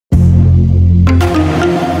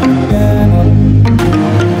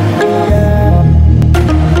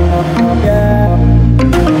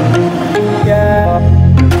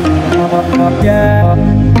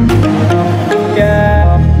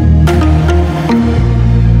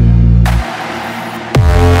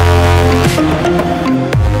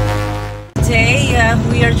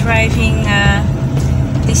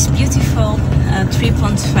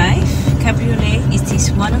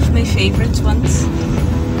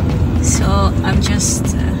just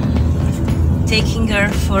taking her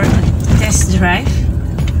for a test drive.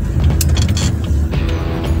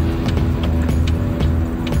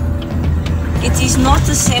 It is not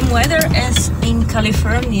the same weather as in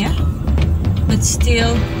California, but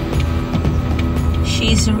still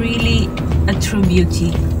she's really a true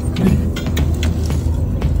beauty.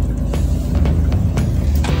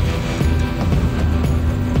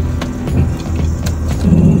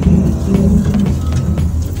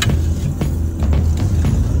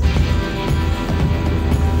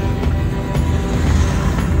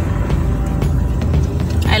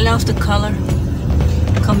 I love the color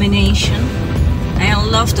combination. I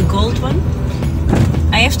love the gold one.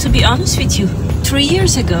 I have to be honest with you, 3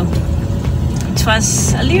 years ago it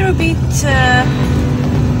was a little bit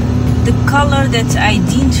the color that I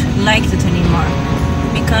didn't like it anymore,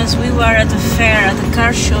 because we were at the fair, at the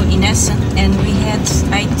car show in Essen, and we had,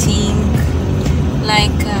 I think,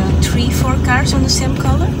 like 3-4 cars on the same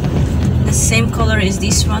color. The same color as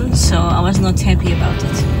this one, so I was not happy about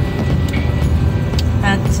it.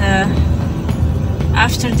 But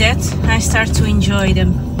after that I start to enjoy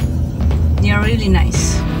them. They are really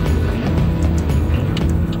nice.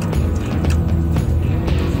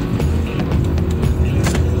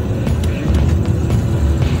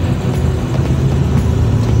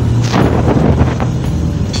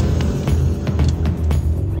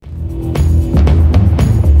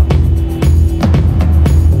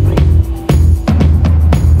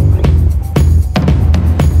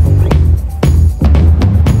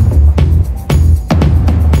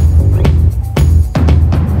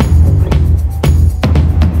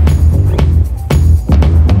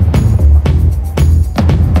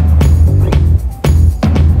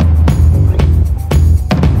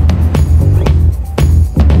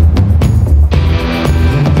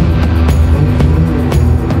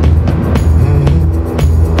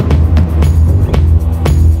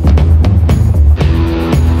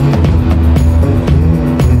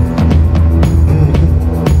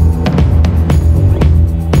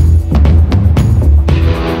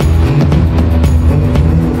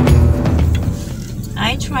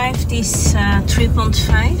 This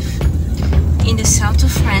 3.5 in the south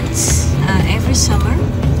of France every summer.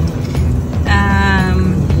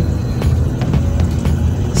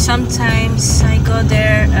 Sometimes I go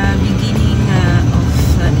there beginning of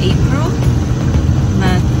April,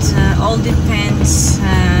 but all depends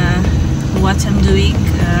what I'm doing,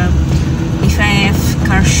 if I have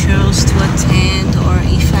car shows to attend or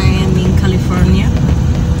if I am in California.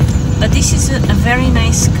 But this is a very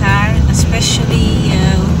nice car, especially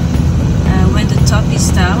when the top is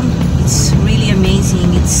down. It's really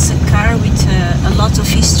amazing. It's a car with a lot of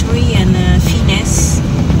history and finesse.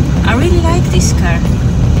 I really like this car.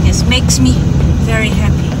 It makes me very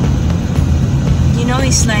happy. You know,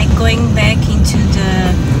 it's like going back into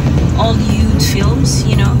the Hollywood films,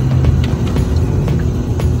 you know.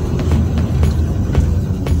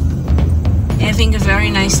 Having a very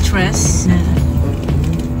nice dress,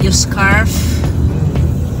 your scarf,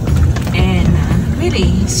 and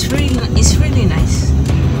really, it's really nice.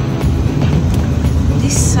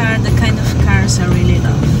 These are the kind of cars I really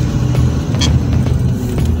love.